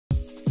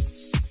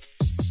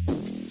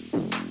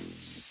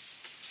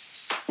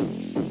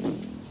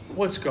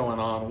What's going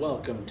on?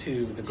 Welcome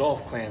to the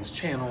Golf Clans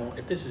channel.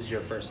 If this is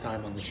your first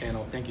time on the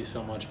channel, thank you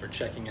so much for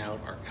checking out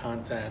our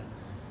content.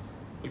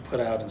 We put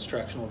out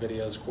instructional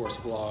videos, course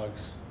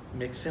vlogs,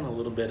 mix in a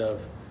little bit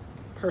of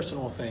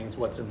personal things,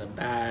 what's in the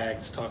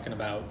bags, talking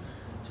about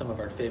some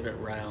of our favorite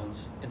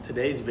rounds. In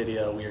today's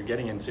video, we are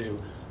getting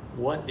into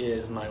what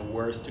is my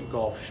worst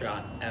golf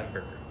shot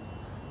ever.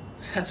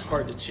 That's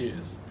hard to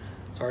choose.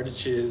 It's hard to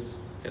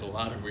choose. Get a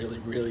lot of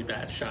really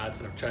bad shots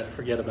that I've tried to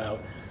forget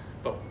about,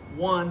 but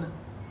one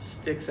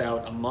sticks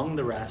out among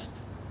the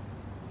rest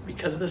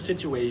because of the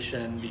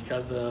situation,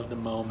 because of the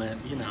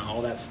moment, you know,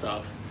 all that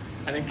stuff.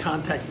 I think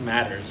context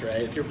matters,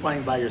 right? If you're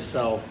playing by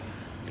yourself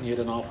and you hit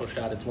an awful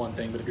shot, it's one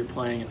thing, but if you're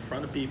playing in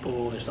front of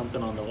people, there's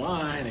something on the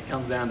line, it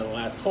comes down to the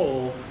last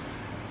hole,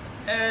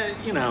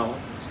 you know,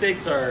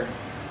 stakes are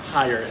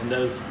higher in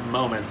those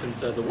moments, and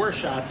so the worst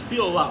shots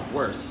feel a lot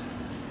worse.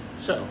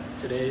 So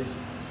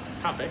today's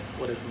topic,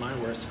 what is my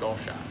worst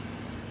golf shot?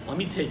 Let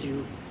me take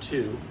you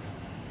to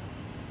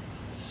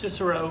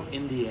Cicero,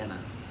 Indiana.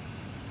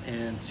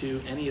 And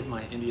to any of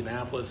my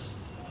Indianapolis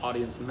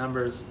audience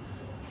members,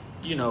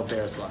 you know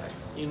Bear Slide.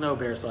 You know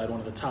Bear Slide, one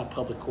of the top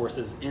public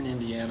courses in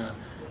Indiana.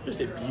 Just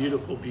a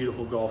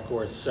beautiful golf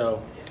course.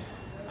 So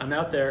I'm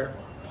out there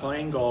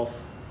playing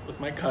golf with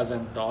my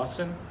cousin,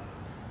 Dawson.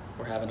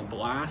 We're having a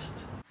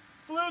blast.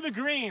 Flew the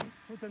green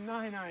with a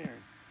 9-iron.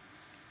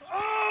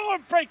 Oh, I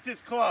break this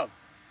club.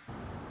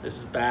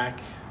 This is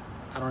back,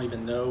 I don't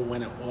even know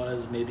when it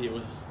was. Maybe it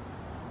was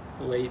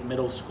late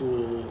middle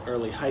school,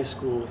 early high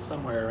school,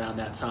 somewhere around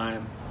that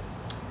time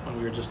when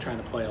we were just trying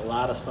to play a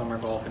lot of summer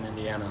golf in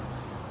Indiana.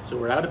 So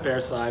we're out at Bear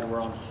Slide, we're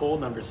on hole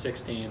number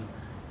 16,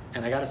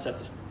 and I gotta set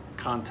this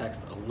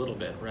context a little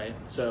bit, right?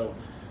 So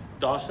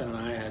Dawson and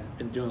I had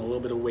been doing a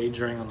little bit of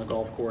wagering on the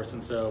golf course,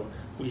 and so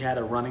we had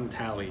a running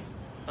tally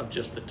of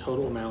just the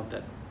total amount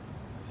that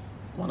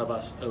one of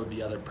us owed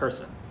the other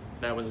person.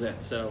 That was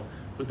it. So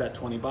we bet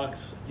 20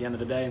 bucks. At the end of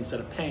the day, instead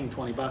of paying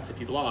 20 bucks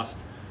if you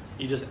lost,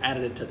 you just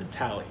added it to the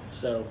tally.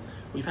 So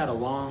we've had a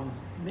long,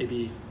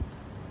 maybe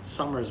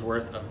summer's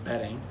worth of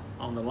betting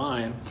on the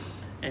line,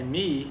 and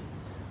me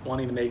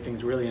wanting to make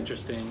things really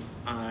interesting,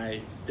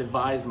 I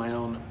devised my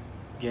own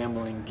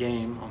gambling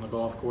game on the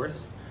golf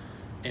course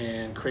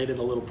and created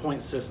a little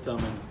point system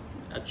and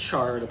a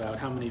chart about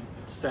how many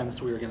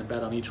cents we were going to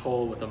bet on each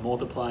hole with a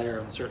multiplier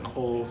on certain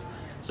holes,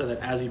 so that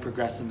as you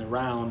progress in the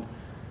round,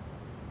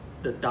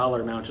 the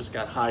dollar amount just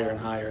got higher and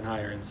higher and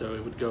higher. And so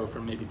it would go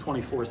from maybe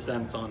 24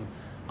 cents on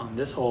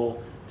this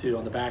hole to,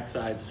 on the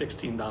backside,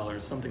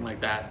 $16, something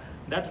like that.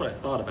 That's what I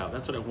thought about.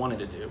 That's what I wanted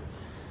to do.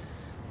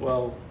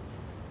 Well,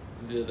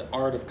 the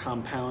art of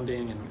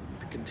compounding and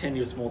the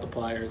continuous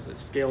multipliers, it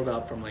scaled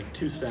up from like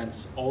 2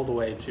 cents all the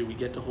way to, we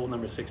get to hole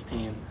number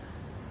 16.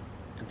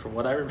 And from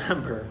what I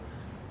remember,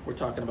 we're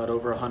talking about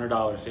over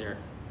 $100 here.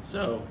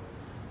 So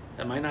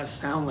that might not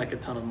sound like a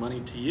ton of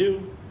money to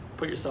you.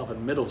 Put yourself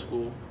in middle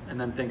school and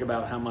then think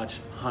about how much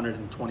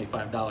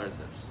 $125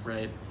 is,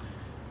 right?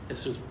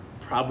 This was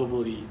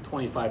probably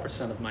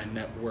 25% of my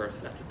net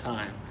worth at the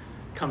time,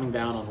 coming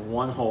down on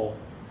one hole.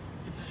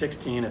 It's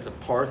 16, it's a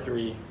par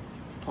 3,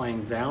 it's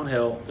playing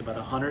downhill, it's about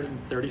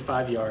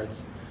 135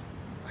 yards.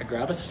 I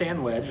grab a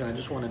sand wedge, and I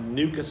just want to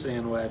nuke a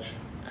sand wedge.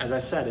 As I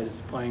said, it's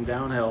playing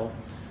downhill,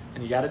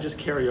 and you got to just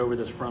carry over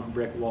this front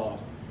brick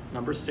wall.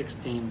 Number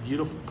 16,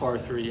 beautiful par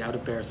 3 out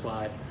of Bear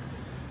Slide.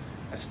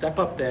 I step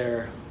up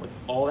there with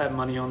all that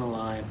money on the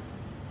line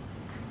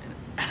and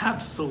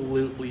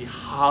absolutely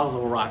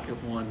hosel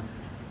rocket one.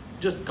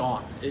 Just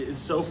gone. It's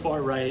so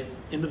far right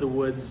into the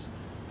woods,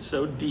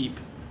 so deep,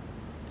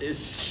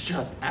 it's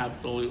just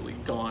absolutely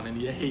gone. And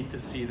you hate to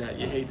see that.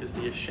 You hate to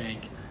see a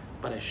shank,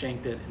 but I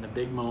shanked it in a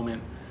big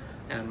moment.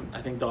 And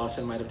I think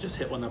Dawson might have just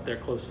hit one up there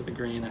close to the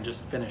green and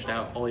just finished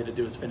out. All he had to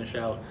do was finish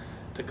out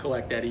to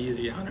collect that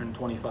easy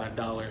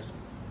 $125.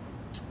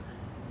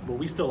 But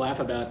we still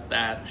laugh about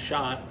that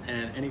shot,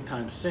 and any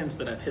time since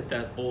that I've hit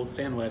that old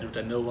sand wedge, which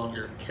I no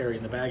longer carry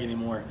in the bag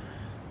anymore,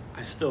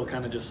 I still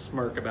kind of just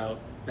smirk about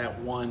that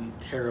one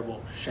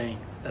terrible shank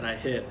that I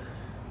hit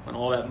when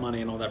all that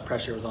money and all that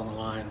pressure was on the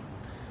line.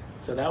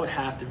 So that would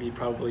have to be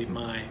probably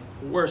my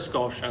worst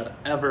golf shot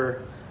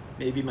ever,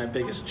 maybe my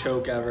biggest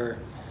choke ever.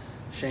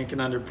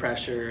 Shanking under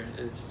pressure,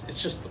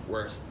 it's just the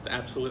worst. It's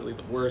absolutely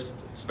the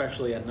worst,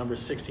 especially at number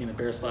 16 at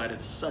Bear Slide.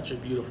 It's such a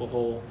beautiful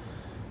hole.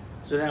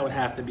 So that would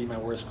have to be my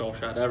worst golf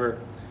shot ever.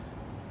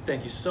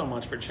 Thank you so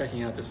much for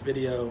checking out this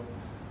video.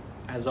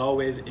 As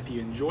always, if you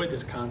enjoyed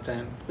this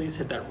content, please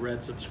hit that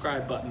red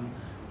subscribe button.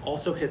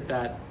 Also hit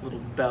that little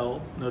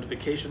bell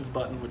notifications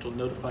button, which will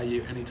notify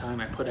you anytime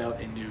I put out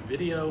a new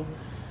video.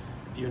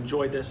 If you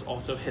enjoyed this,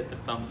 also hit the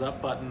thumbs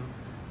up button.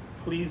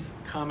 Please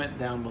comment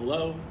down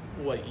below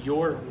what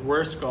your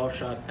worst golf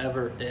shot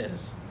ever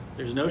is.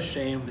 There's no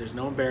shame, there's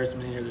no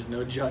embarrassment here, there's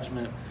no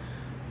judgment.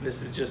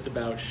 This is just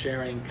about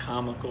sharing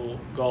comical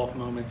golf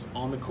moments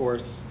on the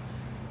course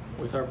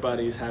with our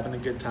buddies, having a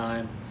good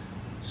time.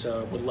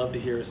 So would love to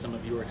hear some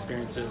of your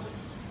experiences.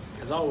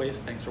 As always,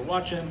 thanks for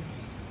watching.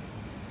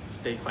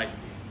 Stay feisty.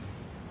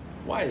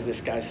 Why is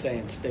this guy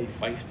saying stay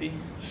feisty?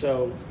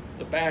 So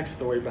the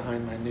backstory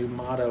behind my new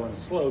motto and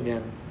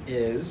slogan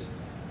is,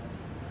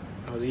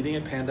 I was eating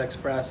at Panda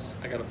Express,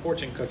 I got a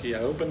fortune cookie, I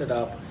opened it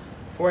up.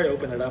 Before I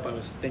opened it up, I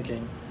was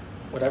thinking,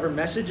 whatever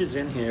message is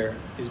in here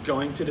is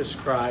going to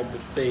describe the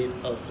fate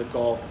of the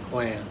Golf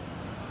clan.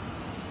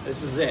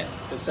 This is it.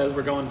 If it says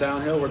we're going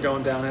downhill, we're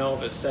going downhill.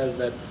 If it says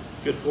that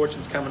good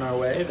fortune's coming our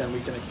way, then we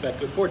can expect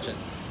good fortune.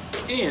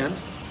 And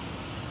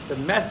the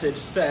message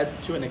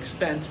said to an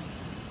extent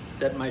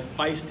that my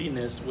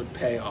feistiness would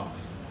pay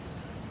off.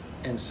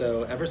 And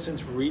so ever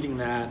since reading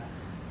that,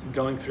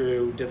 going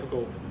through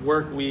difficult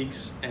work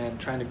weeks and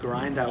trying to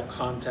grind out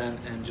content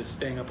and just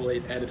staying up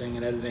late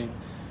editing,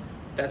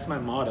 that's my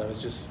motto,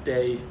 is just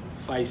stay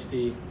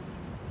feisty.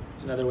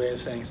 It's another way of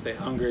saying stay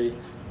hungry,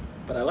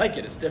 but I like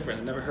it, it's different,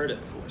 I've never heard it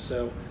before.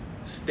 So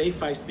stay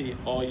feisty,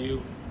 all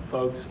you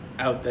folks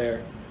out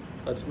there.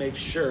 Let's make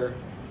sure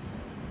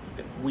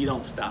that we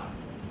don't stop.